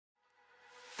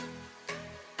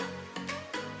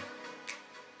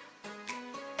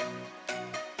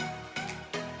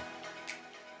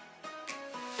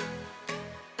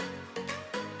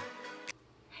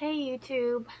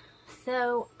YouTube.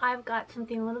 So I've got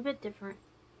something a little bit different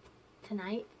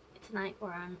tonight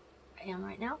where I am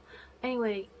right now.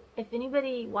 Anyway, if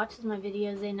anybody watches my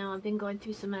videos, they know I've been going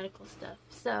through some medical stuff.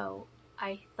 So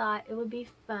I thought it would be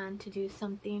fun to do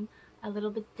something a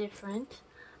little bit different.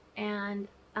 And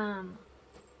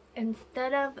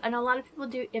instead of, I know a lot of people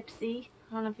do Ipsy.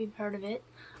 I don't know if you've heard of it,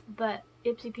 but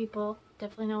Ipsy people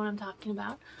definitely know what I'm talking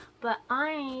about. But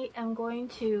I am going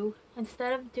to,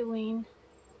 instead of doing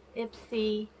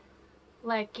Ipsy,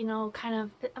 like, you know, kind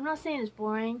of, I'm not saying it's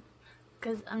boring,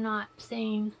 because I'm not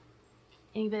saying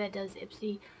anybody that does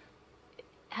Ipsy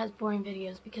has boring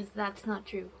videos, because that's not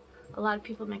true. A lot of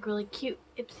people make really cute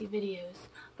Ipsy videos.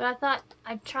 But I thought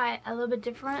I'd try it a little bit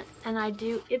different, and I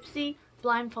do Ipsy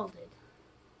blindfolded.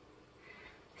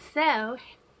 So,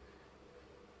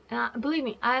 believe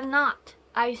me, I am not.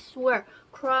 I swear.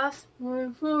 Cross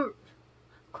my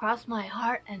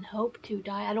heart and hope to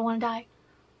die. I don't want to die.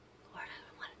 Lord, I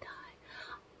don't want to die.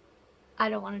 I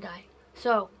don't want to die.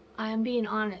 So, I am being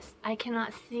honest. I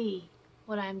cannot see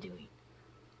what I am doing.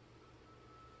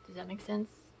 Does that make sense?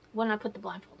 When I put the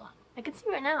blindfold on. I can see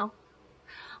right now.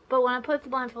 But when I put the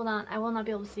blindfold on, I will not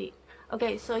be able to see.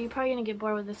 Okay, so you're probably going to get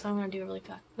bored with this, so I'm going to do it really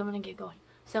fast. I'm going to get going.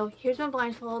 So, here's my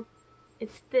blindfold.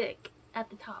 It's thick at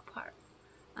the top part.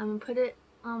 I'm going to put it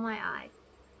on my eye.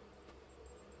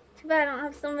 Too bad I don't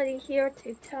have somebody here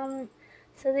to tell me,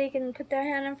 so they can put their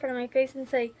hand in front of my face and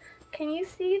say, "Can you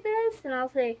see this?" And I'll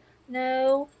say,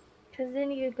 "No." Because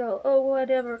then you go, "Oh,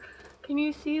 whatever. Can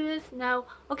you see this?" "No."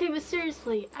 Okay, but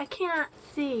seriously, I can't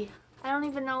see. I don't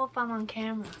even know if I'm on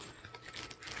camera.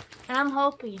 And I'm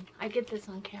hoping I get this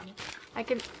on camera.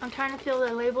 I'm trying to feel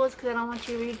the labels because I don't want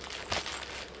you to read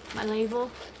my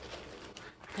label.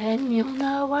 Then you'll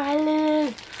know where I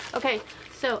live. Okay,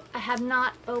 so I have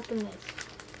not opened this.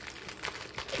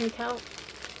 Can you tell?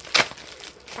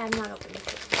 I have not opened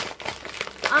this.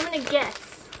 I'm gonna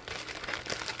guess.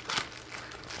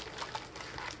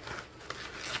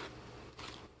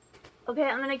 Okay,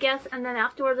 I'm gonna guess, and then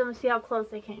afterwards I'm gonna see how close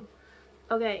they came.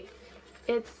 Okay,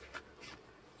 it's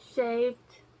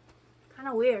shaped kind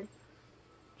of weird.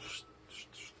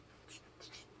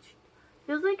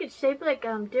 Feels like it's shaped like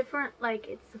different, like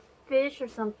it's a fish or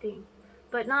something,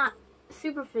 but not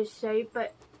super fish shape,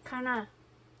 but kind of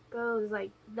goes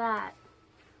like that.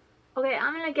 Okay,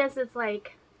 I'm gonna guess it's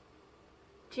like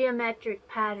geometric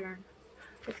pattern.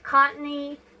 It's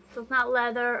cottony, so it's not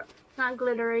leather, it's not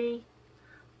glittery.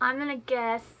 I'm gonna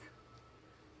guess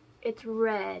it's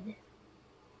red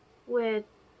with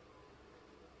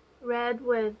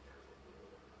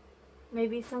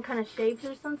maybe some kind of shapes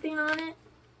or something on it.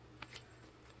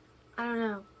 I don't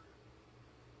know.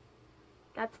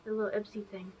 That's the little Ipsy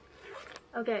thing.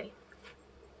 Okay.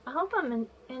 I hope I'm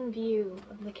in view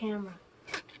of the camera.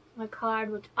 My card,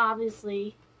 which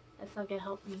obviously that's not gonna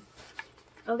help me.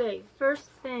 Okay, first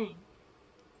thing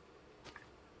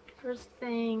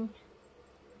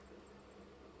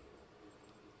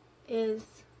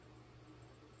is,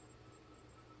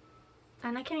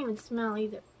 and I can't even smell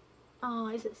either. Oh,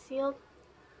 is it sealed?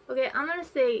 Okay, I'm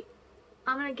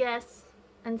gonna guess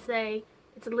and say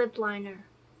it's a lip liner.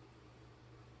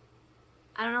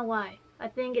 I don't know why. I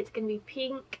think it's gonna be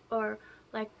pink or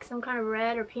like some kind of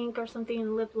red or pink or something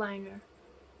in lip liner.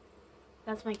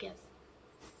 That's my guess.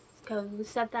 So we'll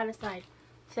set that aside.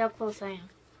 See how close I am.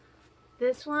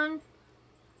 This one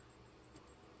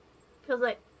feels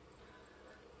like,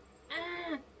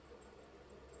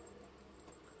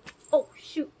 oh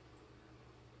shoot.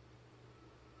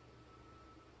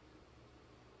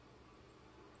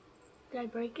 Did I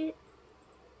break it?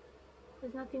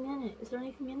 There's nothing in it. Is there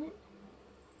anything in it?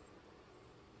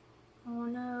 Oh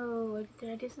no, did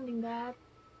I do something bad?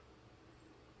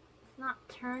 It's not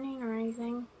turning or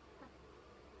anything.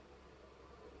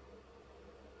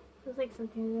 Feels like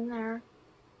something's in there.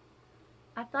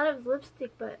 I thought it was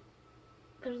lipstick, but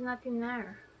there's nothing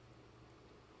there.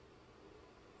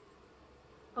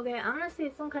 Okay, I'm gonna say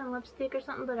it's some kind of lipstick or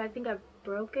something, but I think I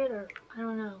broke it, or I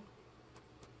don't know.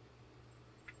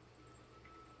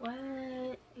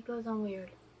 What? It goes on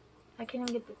weird. I can't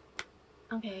even get the...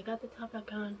 Okay, I got the top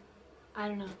back on. I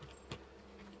don't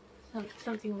know.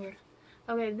 Something weird.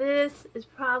 Okay, this is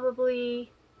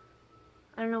probably...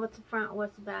 I don't know what's the front,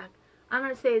 what's the back. I'm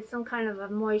going to say it's some kind of a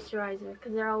moisturizer,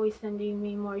 because they're always sending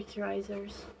me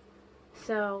moisturizers.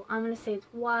 So, I'm going to say it's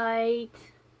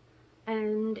white,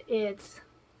 and it's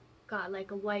got like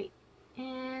a white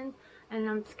end,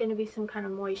 and it's going to be some kind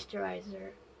of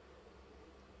moisturizer.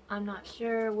 I'm not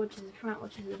sure which is the front,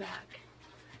 which is the back.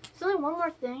 There's only one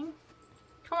more thing.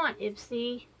 Come on,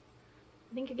 Ipsy.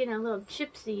 I think you're getting a little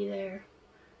gypsy there.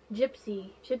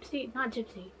 Gypsy. Not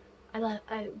gypsy.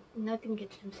 Nothing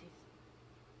gets Ipsy's.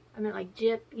 I meant like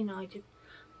Jip, you know, like Jip.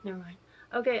 Never mind.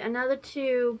 Okay, another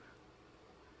tube.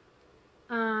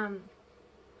 I'm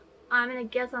gonna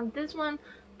guess on this one.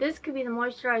 This could be the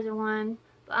moisturizer one,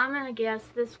 but I'm gonna guess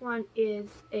this one is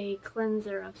a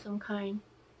cleanser of some kind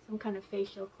of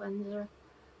facial cleanser.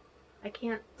 I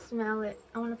can't smell it.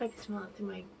 I wonder if I can smell it through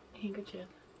my handkerchief.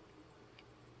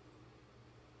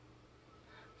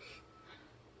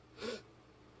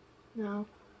 No,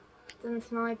 doesn't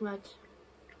smell like much.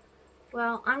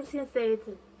 Well, I'm just gonna say it's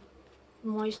a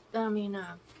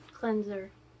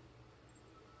cleanser.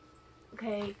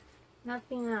 Okay,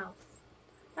 nothing else.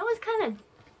 That was kind of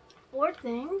 4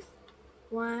 things.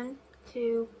 1,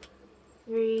 2,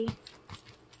 3,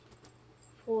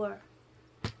 4.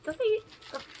 Don't they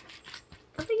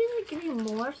usually give you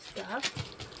more stuff?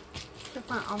 Except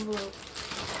for an envelope.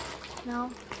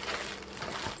 No?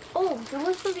 Oh, there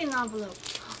was something in the envelope.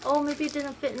 Oh, maybe it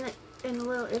didn't fit in the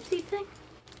little Ipsy thing?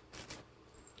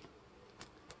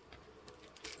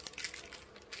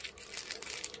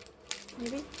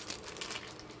 Maybe?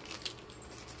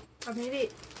 Or maybe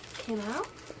it came out?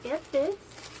 Yeah, it fits.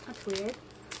 That's weird.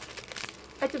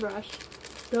 It's a brush.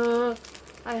 Duh.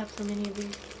 I have so many of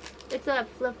these. It's a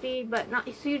fluffy, but not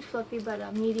a huge fluffy, but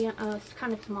a medium,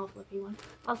 kind of small fluffy one.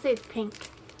 I'll say it's pink.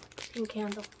 Pink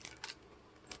candle.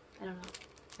 I don't know.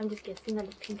 I'm just guessing that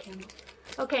it's pink candle.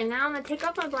 Okay, now I'm going to take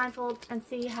off my blindfold and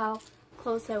see how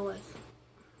close I was.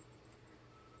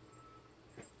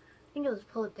 I think I'll just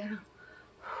pull it down.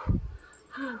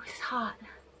 Oh, it's hot.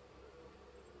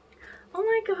 Oh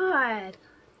my god.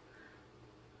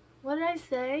 What did I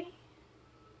say?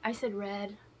 I said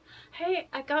red. Hey,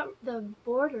 I got the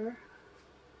border,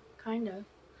 kind of,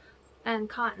 and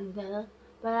cotton,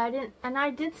 but I didn't, and I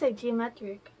did say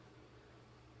geometric,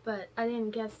 but I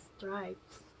didn't guess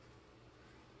stripes.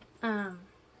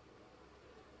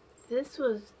 This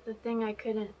was the thing I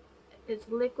couldn't, it's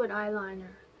liquid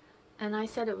eyeliner, and I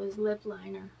said it was lip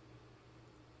liner.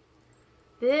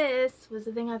 This was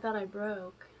the thing I thought I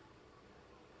broke.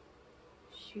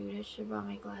 Shoot, I should have brought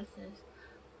my glasses.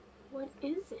 What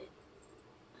is it?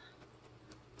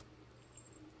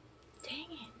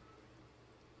 Dang it.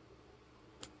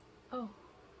 Oh.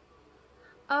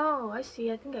 Oh, I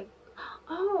see. I think I...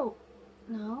 Oh!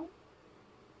 No.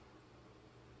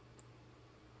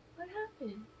 What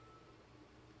happened?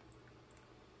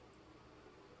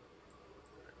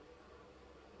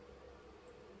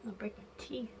 I'll break my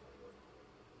teeth.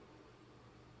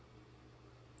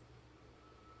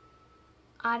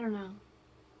 I don't know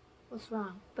what's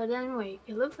wrong, but anyway,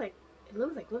 it looks like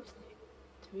lipstick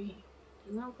to me.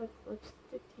 Doesn't it look like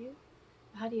lipstick to you?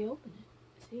 How do you open it?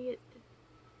 See it?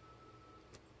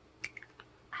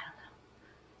 I don't know.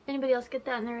 Anybody else get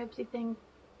that in their Ipsy thing?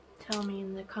 Tell me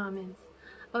in the comments.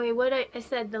 Okay, what I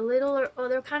said, the little or oh,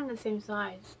 they're kind of the same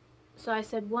size. So I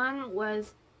said one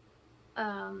was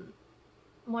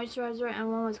moisturizer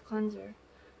and one was cleanser.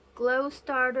 Glow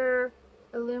Starter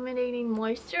Illuminating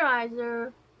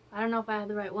Moisturizer. I don't know if I had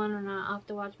the right one or not. I'll have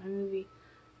to watch my movie.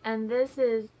 And this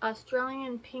is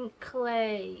Australian Pink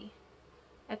Clay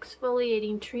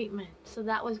Exfoliating Treatment. So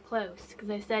that was close because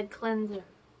I said cleanser.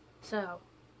 So,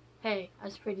 hey, I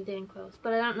was pretty dang close.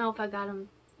 But I don't know if I got them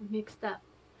mixed up.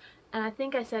 And I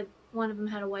think I said one of them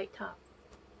had a white top.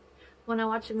 When I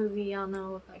watch a movie, I'll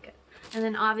know if I could. And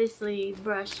then obviously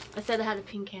brush. I said I had a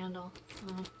pink handle.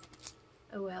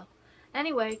 Oh well.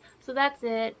 Anyway, so that's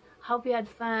it. Hope you had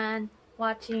fun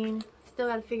watching. Still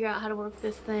got to figure out how to work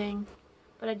this thing.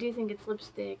 But I do think it's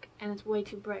lipstick, and it's way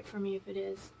too bright for me if it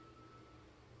is.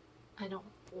 I don't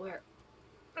wear.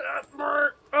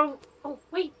 Oh,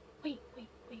 wait. Wait.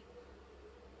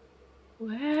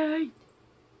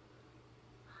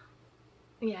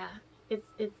 Yeah,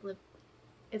 it's lip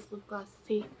gloss.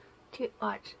 See,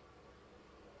 watch.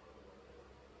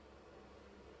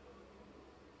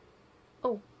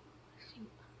 Oh.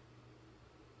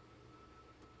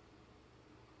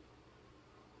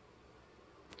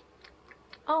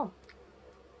 Oh.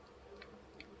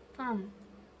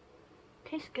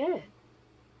 Tastes good.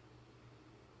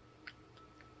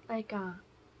 Like, I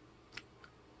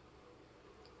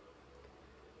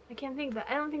can't think, but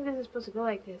I don't think this is supposed to go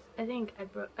like this. I don't think I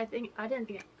broke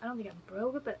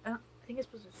it, but I think it's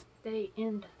supposed to stay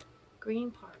in the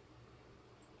green part.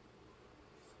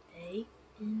 Stay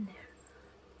in there.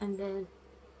 And then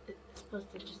it's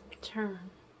supposed to just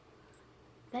turn.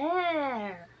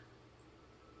 There!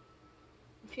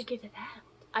 I figured it out.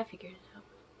 I figured it out.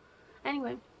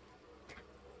 Anyway.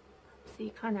 See,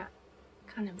 kind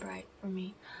of bright for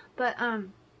me. But,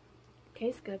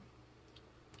 tastes good.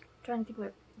 I'm trying to think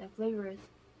what that flavor is.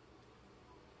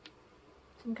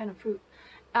 Some kind of fruit.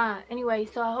 Anyway,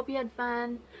 so I hope you had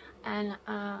fun, and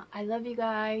I love you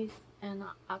guys, and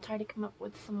I'll try to come up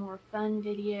with some more fun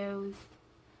videos,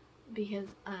 because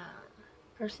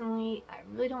personally I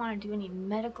really don't want to do any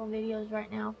medical videos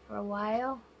right now for a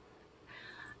while.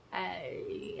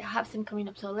 I have some coming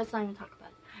up, so let's not even talk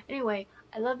about it. Anyway,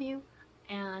 I love you,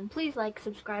 and please like,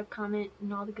 subscribe, comment,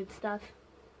 and all the good stuff.